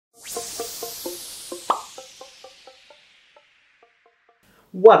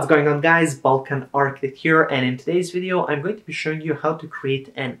What's going on, guys? Balkan Architect here, and in today's video I'm going to be showing you how to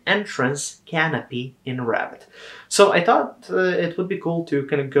create an entrance canopy in Revit. So I thought it would be cool to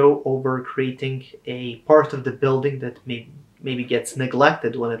kind of go over creating a part of the building that maybe gets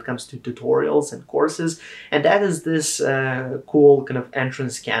neglected when it comes to tutorials and courses, and that is this cool kind of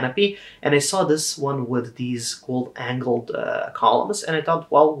entrance canopy. And I saw this one with these cool angled columns, and I thought,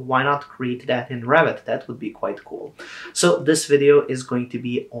 well, why not create that in Revit? That would be quite cool. So this video is going to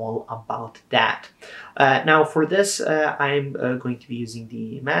be all about that. Now for this, I'm going to be using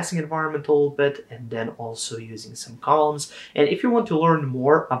the massing environment a little bit, and then also using some columns. And if you want to learn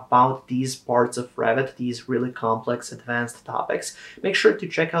more about these parts of Revit, these really complex advanced topics, make sure to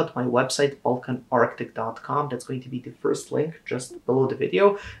check out my website, balkanarchitect.com. That's going to be the first link just below the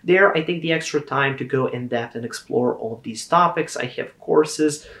video. There I take the extra time to go in depth and explore all of these topics. I have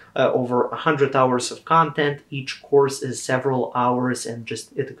courses, over 100 hours of content. Each course is several hours, and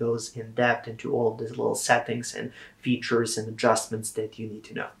just it goes in depth into all of these little settings and features and adjustments that you need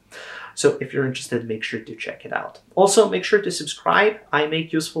to know. So if you're interested, make sure to check it out. Also, make sure to subscribe. I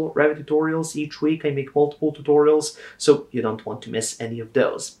make useful Revit tutorials each week. I make multiple tutorials, so you don't want to miss any of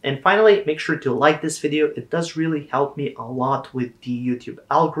those. And finally, make sure to like this video. It does really help me a lot with the YouTube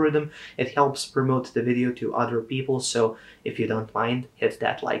algorithm. It helps promote the video to other people, so if you don't mind, hit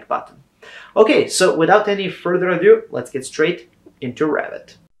that like button. Okay, so without any further ado, let's get straight into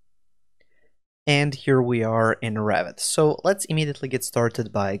Revit. And here we are in Revit. So let's immediately get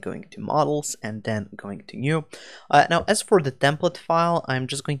started by going to Models and then going to New. Now, as for the template file, I'm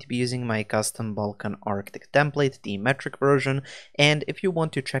just going to be using my custom Balkan Architect template, the metric version. And if you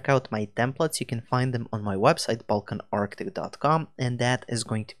want to check out my templates, you can find them on my website, balkanarchitect.com, and that is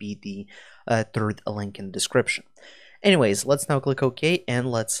going to be the third link in the description. Anyways, let's now click OK,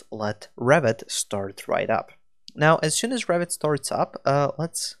 and let's let Revit start right up. Now, as soon as Revit starts up,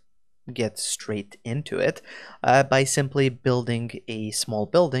 let's get straight into it by simply building a small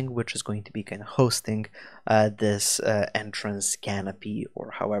building, which is going to be kind of hosting this entrance canopy,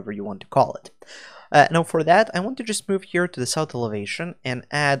 or however you want to call it. Now for that, I want to just move here to the south elevation and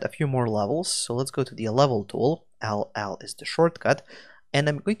add a few more levels. So let's go to the level tool. LL is the shortcut, and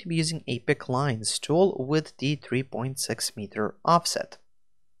I'm going to be using a pick lines tool with the 3.6 meter offset.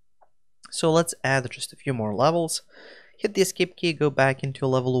 So let's add just a few more levels. Hit the escape key, go back into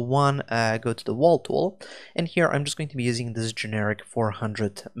level 1, go to the wall tool, and here I'm just going to be using this generic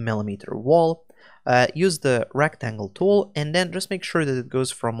 400mm wall. Use the rectangle tool, and then just make sure that it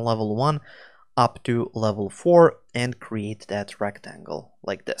goes from level 1 up to level 4 and create that rectangle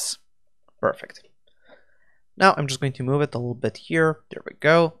like this. Perfect. Now I'm just going to move it a little bit here. There we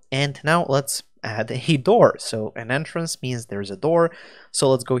go. And now let's add a door. So an entrance means there's a door. So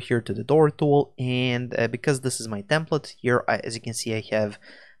let's go here to the door tool. And because this is my template here, as you can see, I have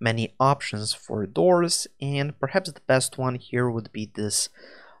many options for doors. And perhaps the best one here would be this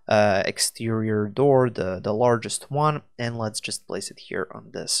exterior door, the largest one. And let's just place it here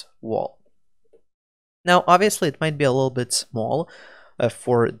on this wall. Now, obviously, it might be a little bit small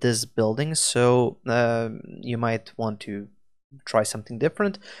for this building, so you might want to try something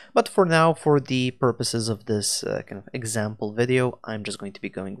different, but for now, for the purposes of this kind of example video, I'm just going to be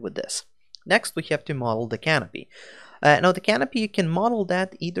going with this. Next, we have to model the canopy. Now the canopy, you can model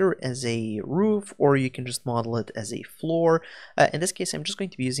that either as a roof, or you can just model it as a floor. In this case, I'm just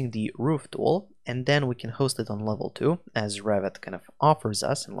going to be using the roof tool, and then we can host it on level 2 as Revit kind of offers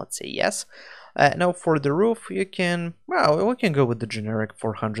us, and let's say yes. Now for the roof, you can, well, we can go with the generic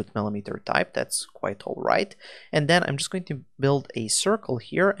 400mm type. That's quite all right. And then I'm just going to build a circle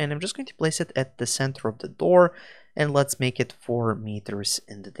here, and I'm just going to place it at the center of the door, and let's make it 4 meters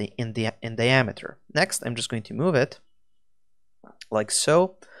in diameter. Next, I'm just going to move it like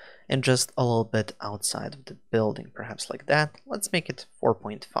so, and just a little bit outside of the building, perhaps like that. Let's make it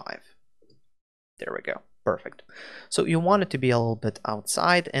 4.5. There we go. Perfect. So you want it to be a little bit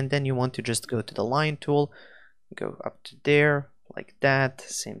outside, and then you want to just go to the line tool, go up to there, like that.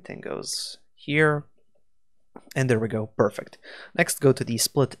 Same thing goes here. And there we go, perfect. Next, go to the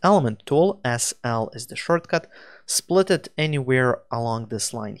split element tool, SL is the shortcut. Split it anywhere along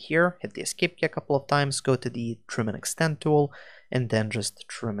this line here. Hit the escape key a couple of times, go to the trim and extend tool, and then just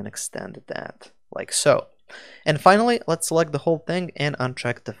trim and extend that like so. And finally, let's select the whole thing and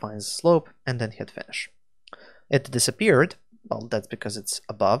uncheck define slope, and then hit finish. It disappeared. Well, that's because it's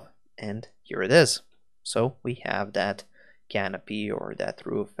above, and here it is. So we have that canopy or that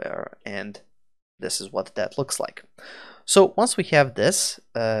roof, and this is what that looks like. So once we have this,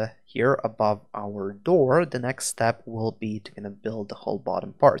 here above our door, the next step will be to kind of build the whole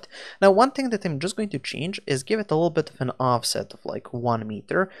bottom part. Now, one thing that I'm just going to change is give it a little bit of an offset of like 1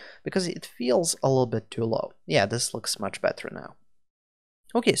 meter, because it feels a little bit too low. Yeah, this looks much better now.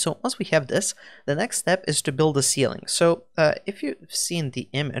 Okay, so once we have this, the next step is to build a ceiling. So if you've seen the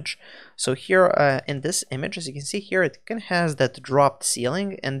image, so here in this image, as you can see here, it kind of has that dropped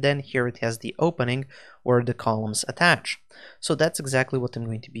ceiling, and then here it has the opening where the columns attach. So that's exactly what I'm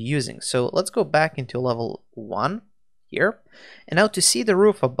going to be using. So let's go back into level 1 here. And now to see the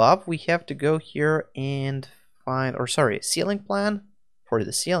roof above, we have to go here and find, or sorry, ceiling plan for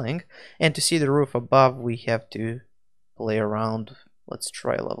the ceiling. And to see the roof above, we have to play around. Let's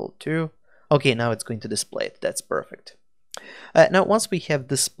try level 2. Okay, now it's going to display it. That's perfect. Now, once we have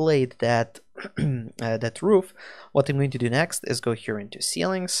displayed that that roof, what I'm going to do next is go here into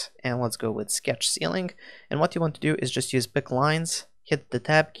ceilings, and let's go with sketch ceiling. And what you want to do is just use pick lines, hit the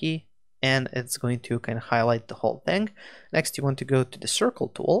tab key, and it's going to kind of highlight the whole thing. Next, you want to go to the circle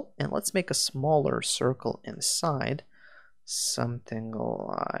tool, and let's make a smaller circle inside, something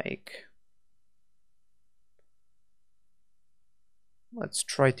like, let's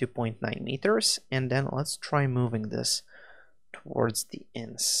try 2.9 meters, and then let's try moving this towards the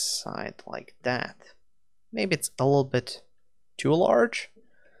inside like that. Maybe it's a little bit too large.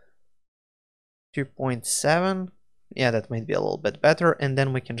 2.7. Yeah, that might be a little bit better, and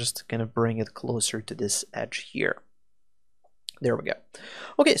then we can just kind of bring it closer to this edge here. There we go.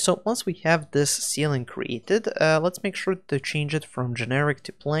 Okay, so once we have this ceiling created, let's make sure to change it from generic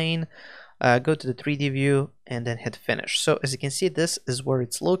to plain. Go to the 3D view and then hit finish. So as you can see, this is where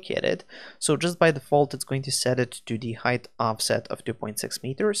it's located. So just by default, it's going to set it to the height offset of 2.6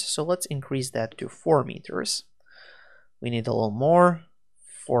 meters. So let's increase that to 4 meters. We need a little more,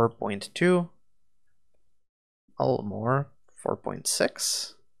 4.2, a little more,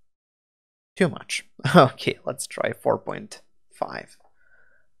 4.6. Too much. Okay, let's try 4.5.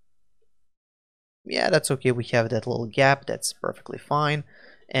 Yeah, that's okay. We have that little gap. That's perfectly fine.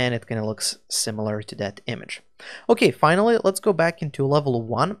 And it kind of looks similar to that image. Okay, finally, let's go back into level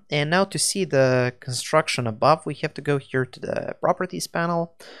 1. And now to see the construction above, we have to go here to the properties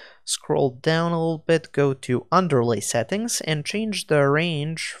panel, scroll down a little bit, go to underlay settings, and change the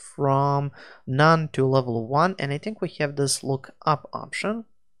range from none to level 1. And I think we have this look up option.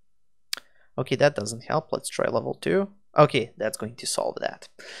 Okay, that doesn't help. Let's try level 2. Okay, that's going to solve that.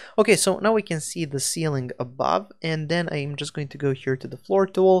 Okay, so now we can see the ceiling above, and then I'm just going to go here to the floor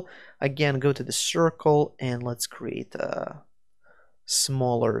tool. Again, go to the circle, and let's create a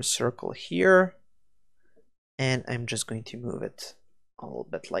smaller circle here. And I'm just going to move it a little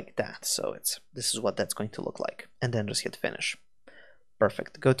bit like that. So this is what that's going to look like. And then just hit finish.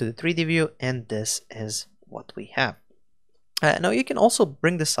 Perfect. Go to the 3D view, and this is what we have. Now you can also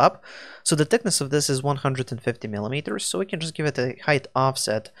bring this up. So the thickness of this is 150 millimeters. So we can just give it a height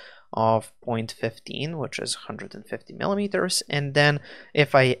offset of 0.15, which is 150 millimeters. And then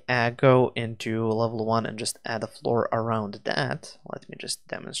if I go into level 1 and just add a floor around that, let me just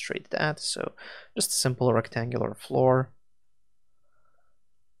demonstrate that. So just a simple rectangular floor.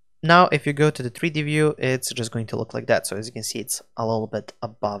 Now, if you go to the 3D view, it's just going to look like that. So as you can see, it's a little bit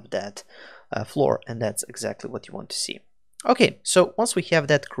above that floor, and that's exactly what you want to see. Okay, so once we have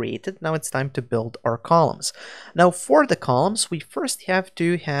that created, now it's time to build our columns. Now for the columns, we first have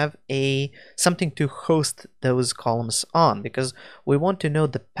to have something to host those columns on, because we want to know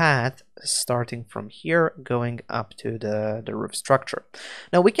the path starting from here going up to the roof structure.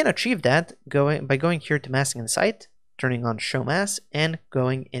 Now we can achieve that by going here to massing and site, turning on show mass, and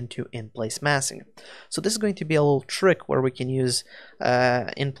going into in-place massing. So this is going to be a little trick where we can use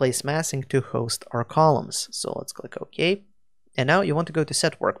in-place massing to host our columns. So let's click OK. And now you want to go to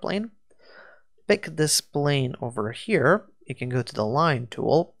set work plane, pick this plane over here. You can go to the line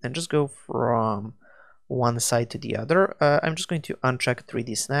tool and just go from one side to the other. I'm just going to uncheck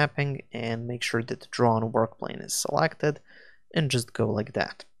 3D snapping and make sure that the drawn work plane is selected, and just go like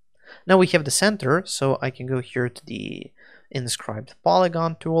that. Now we have the center, so I can go here to the inscribed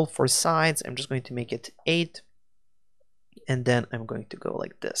polygon tool. For sides, I'm just going to make it 8, and then I'm going to go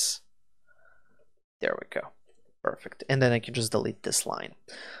like this. There we go. Perfect. And then I can just delete this line.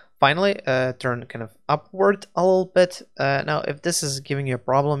 Finally, turn kind of upward a little bit. Now, if this is giving you a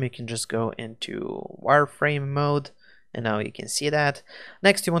problem, you can just go into wireframe mode, and now you can see that.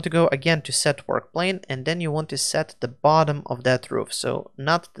 Next, you want to go again to set work plane, and then you want to set the bottom of that roof. So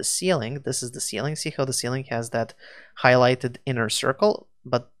not the ceiling. This is the ceiling. See how the ceiling has that highlighted inner circle,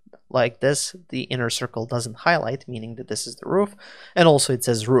 but like this, the inner circle doesn't highlight, meaning that this is the roof. And also it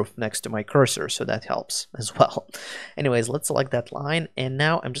says roof next to my cursor, so that helps as well. Anyways, let's select that line. And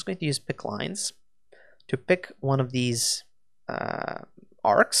now I'm just going to use pick lines to pick one of these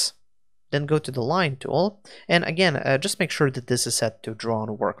arcs. Then go to the line tool, and again, just make sure that this is set to draw on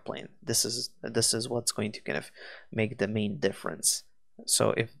a work plane. This is what's going to kind of make the main difference.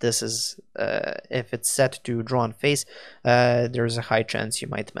 So if this is if it's set to draw on face, there's a high chance you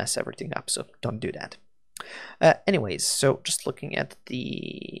might mess everything up. So don't do that. Anyways, so just looking at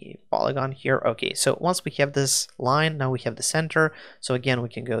the polygon here. Okay, so once we have this line, now we have the center. So again, we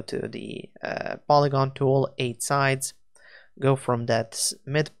can go to the polygon tool, 8 sides. Go from that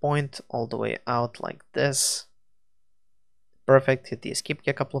midpoint all the way out like this. Perfect. Hit the escape key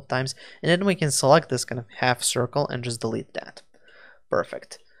a couple of times, and then we can select this kind of half circle and just delete that.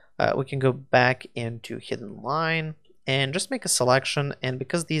 Perfect. We can go back into hidden line and just make a selection, and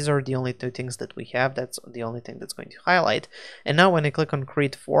because these are the only 2 things that we have, that's the only thing that's going to highlight. And now when I click on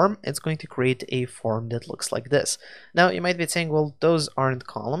create form, it's going to create a form that looks like this. Now you might be saying, well, those aren't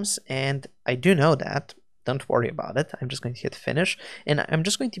columns, and I do know that. Don't worry about it. I'm just going to hit finish, and I'm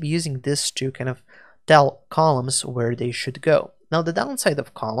just going to be using this to kind of tell columns where they should go. Now the downside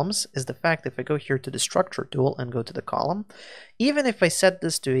of columns is the fact if I go here to the structure tool and go to the column, even if I set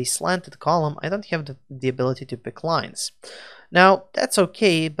this to a slanted column, I don't have the ability to pick lines. Now that's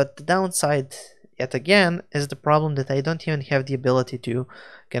okay, but the downside yet again is the problem that I don't even have the ability to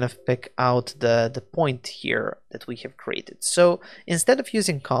kind of pick out the point here that we have created. So instead of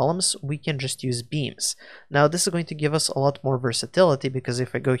using columns, we can just use beams. Now this is going to give us a lot more versatility, because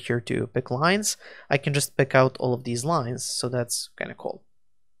if I go here to pick lines, I can just pick out all of these lines. So that's kind of cool.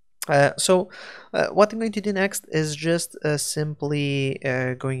 What I'm going to do next is just simply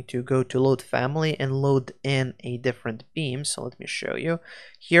going to go to load family and load in a different beam. So let me show you.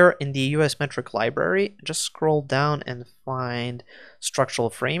 Here in the US metric library, just scroll down and find structural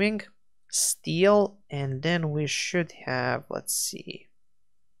framing, steel, and then we should have, let's see.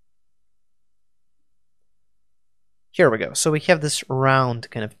 Here we go. So we have this round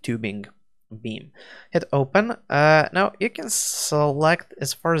kind of tubing beam. Hit open. Now you can select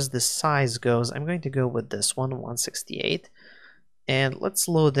as far as the size goes. I'm going to go with this one, 168, and let's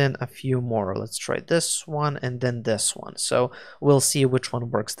load in a few more. Let's try this one and then this one, so we'll see which one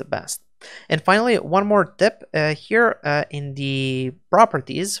works the best. And finally, one more tip here in the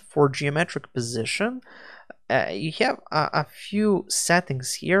properties for geometric position. You have a few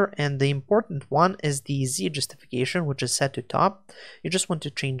settings here, and the important one is the Z justification, which is set to top. You just want to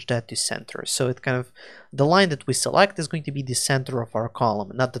change that to center. So it kind of, the line that we select is going to be the center of our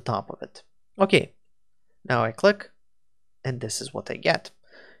column, not the top of it. Okay, now I click, and this is what I get.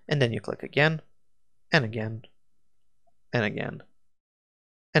 And then you click again, and again, and again,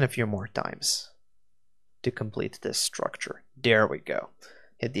 and a few more times to complete this structure. There we go.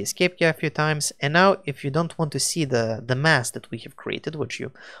 Hit the escape key a few times, and now if you don't want to see the mass that we have created, which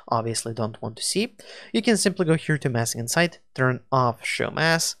you obviously don't want to see, you can simply go here to Massing and Site, turn off Show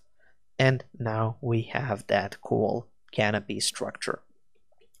Mass, and now we have that cool canopy structure.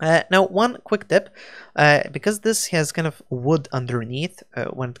 Now one quick tip, because this has kind of wood underneath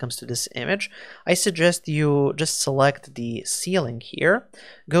when it comes to this image, I suggest you just select the ceiling here,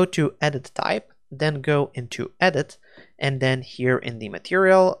 go to Edit Type, then go into Edit, and then here in the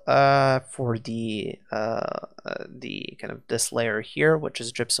material for the kind of this layer here, which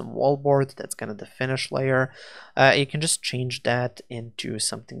is gypsum wallboard, that's kind of the finish layer, you can just change that into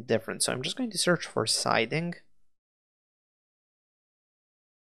something different. So I'm just going to search for siding.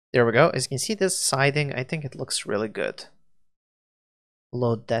 There we go. As you can see, this siding, I think it looks really good.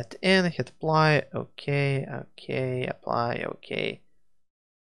 Load that in, hit apply, okay, okay, apply, okay.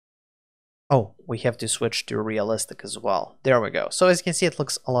 Oh, we have to switch to realistic as well. There we go. So as you can see, it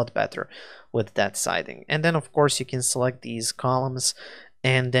looks a lot better with that siding. And then of course you can select these columns,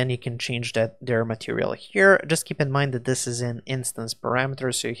 and then you can change their material here. Just keep in mind that this is an instance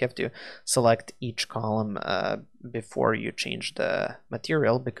parameter, so you have to select each column before you change the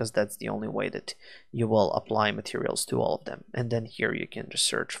material, because that's the only way that you will apply materials to all of them. And then here you can just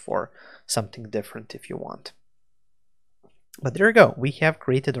search for something different if you want. But there you go, we have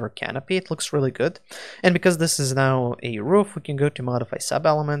created our canopy. It looks really good. And because this is now a roof, we can go to modify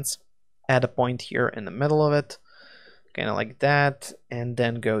sub-elements, add a point here in the middle of it, kind of like that, and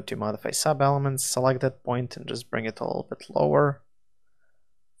then go to modify sub-elements, select that point, and just bring it a little bit lower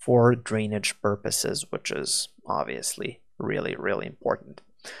for drainage purposes, which is obviously really, really important.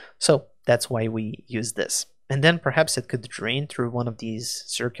 So that's why we use this. And then perhaps it could drain through one of these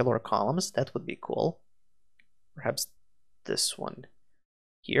circular columns. That would be cool. Perhaps this one.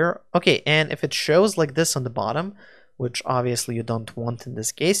 here. Okay, and if it shows like this on the bottom, which obviously you don't want in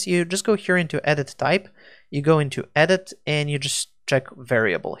this case, you just go here into edit type, you go into edit, and you just check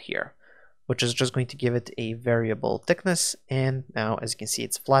variable here, which is just going to give it a variable thickness. And now, as you can see,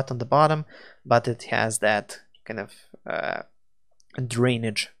 it's flat on the bottom, but it has that kind of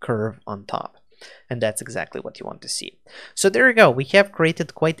drainage curve on top. And that's exactly what you want to see. So there you go. We have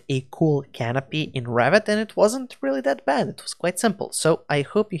created quite a cool canopy in Revit, and it wasn't really that bad. It was quite simple. So I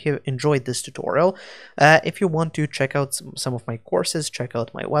hope you have enjoyed this tutorial. If you want to check out some of my courses, check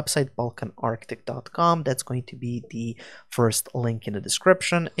out my website, balkanarchitect.com. That's going to be the first link in the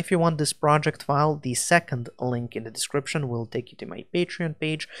description. If you want this project file, the second link in the description will take you to my Patreon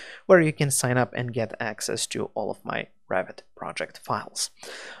page, where you can sign up and get access to all of my Revit project files.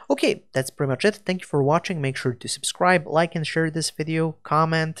 Okay, that's pretty much it. Thank you for watching. Make sure to subscribe, like, and share this video.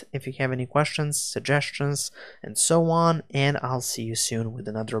 Comment if you have any questions, suggestions, and so on. And I'll see you soon with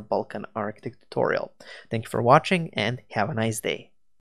another Balkan Architect tutorial. Thank you for watching and have a nice day.